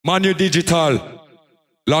Manudigital,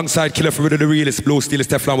 alongside Killa for the realest, blue steel,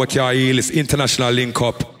 Teflon, what can't heal, it's international link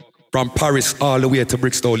up. From Paris all the way to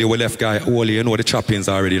Brixton, you left guy, Holy, you know the choppings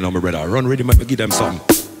already, you know my brother. Run ready, me give them something.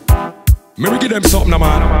 Me give them something,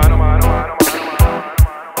 man.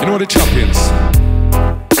 You know the choppings.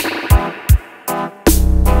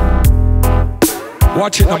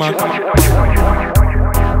 Watch it, man.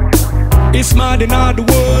 It's mad in all the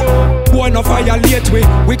world. Boy, no violate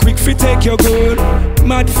we quick fi take your girl.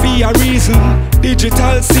 Mad for a reason.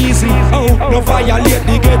 Digital season. Oh, no violate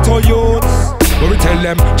the ghetto youths. When we tell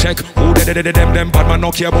them, check who them bad man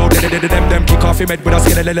no care about them kick off him head with a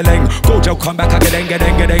skeleton. Go Joe come back again.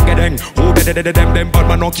 Who them bad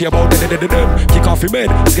man no care about them kick off him head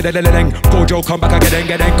skeleton. Go Joe come back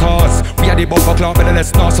again. Cause we are the bumper club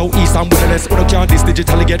middleless, north, south, east and wilderness. We don't care this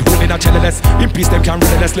digitally get hold in a chillerless. In peace them can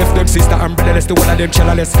relentless, left them sister and brotherless. The one of them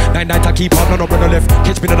chillerless. Night I keep on no brother left.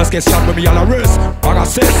 Catch me on a skate shot with me all a race. Bag of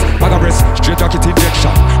cess, bag of breast, straight jacket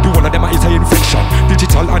injection. The one of them is a infection.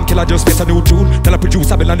 Digital and Killa just face a new tune. Tell a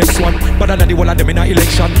producer be the next one. Better than the one of them in a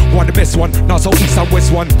election. One the best one, now so east and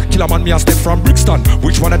west one. Killa man me a step from Brixton.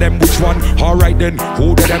 Which one of them, which one? Alright then,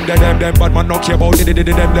 who them, bad man not care about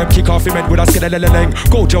them. Kick off him head with a skeleton.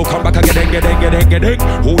 Go Joe come back again.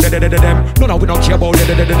 Who them? No, we don't care about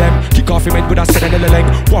them. Kick off him head with a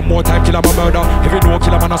skeleton. One more time, Killa man murder. If you know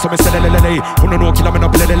Killa man, so me skeleton. Who no know Killa man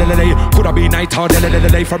up lelelele. Coulda be night or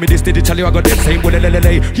lelelele. From me this digital, you I got them same with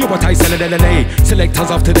lelelele. Hear what I say lelelele.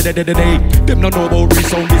 Selectors after the them no know about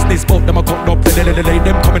resound business, but them a cut up lelelele.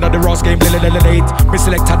 Them coming on the Ross game late. Me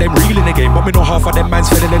selector them real in the game, but me know half of them man's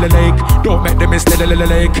lelelele. Don't make them miss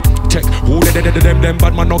lelelele. Check who them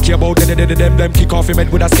bad man no care about them kick off him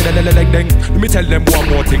head with a skeleton. Let me tell them one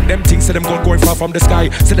more thing. Them things say them gun going far from the sky.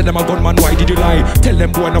 Say that them a gunman, why did you lie? Tell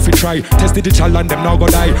them boy enough you try. Test digital and them now go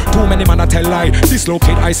die. Too many man a tell lie.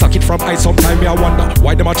 Dislocate I suck it from ice. Sometime me I wonder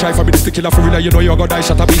why them a try for me this to Killa for real. You know you go die.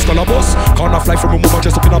 Shut up, beast color boss. Can't fly from a moment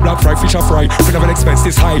just up in a black fry, fish a fry. We never expense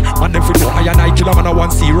this high. Man them fi know I and I Killa man a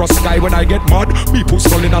one serious guy. When I get mad, me put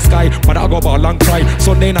skull in the sky. Man I go ball and cry.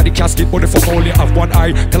 Sunday na the casket, but the fuck only have one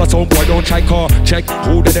eye. Tell us home boy don't try car. Check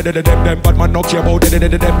who them bad man no care about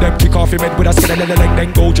them kick off him head with a skeleton.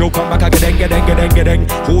 Then go Joe come back again.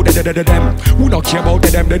 Who them? Who not care about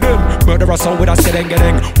them? Murder a sound with a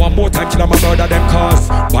skeleton. One more time Killa man murder them cause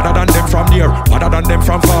better than them from near, better than them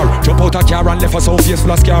from far. Jump out a car and left us so face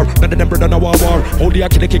full of scar. None of them brother no war. Only a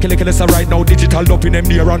kill right now. Digital up in them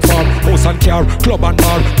near and far. House and car, club and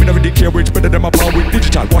bar. Me never really care which brother them a power with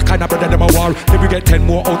digital. What kind of brother them a war? Then we get 10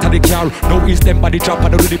 more out of the car. Now is them body drop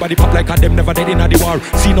and the body pop like a them never dead in the war.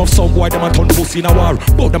 Seen of some boy them a turn pussy in a war.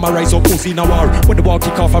 Both them a rise up pussy in a war. When the war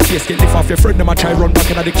kick off and face get lift off your friend them a try run back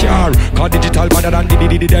in the car. Cause digital better than them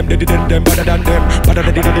better than them better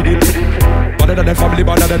than them family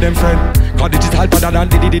better than them friend. Cause digital better than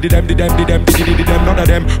them none of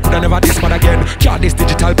them coulda never this man again. Can't this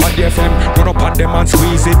digital pan the FM. Run up on them and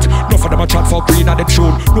squeeze it. No for them a chat for green and them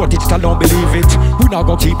tune. No digital don't believe it. We not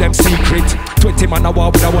gonna keep them secret. 20 man a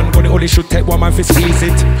war with a one gun. It only should take one man to squeeze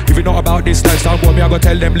it. If you know about this lifestyle, boy, me I go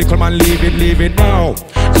tell them little man leave it now.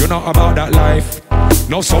 You know about that life.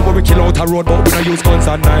 No somewhere we kill out a road, but we don't use guns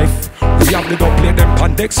and knife. We have the don't play them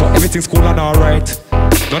pan deck, so everything's cool and alright.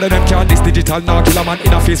 None of them can this digital now. Killa man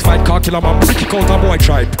in a face fight, car Killa man we kick out a boy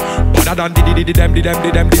tribe. Better than them.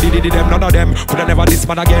 None of them coulda never this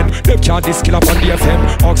man again. Them can't this Killa on the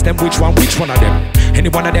FM. Ask them which one of them. Any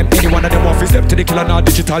one of them want step to the Killa now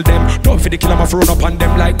digital them. Don't feed the Killa man for run up on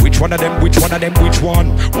them like which one of them. One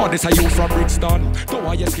this are you from Brixton. Don't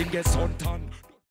want your skin get sun tan.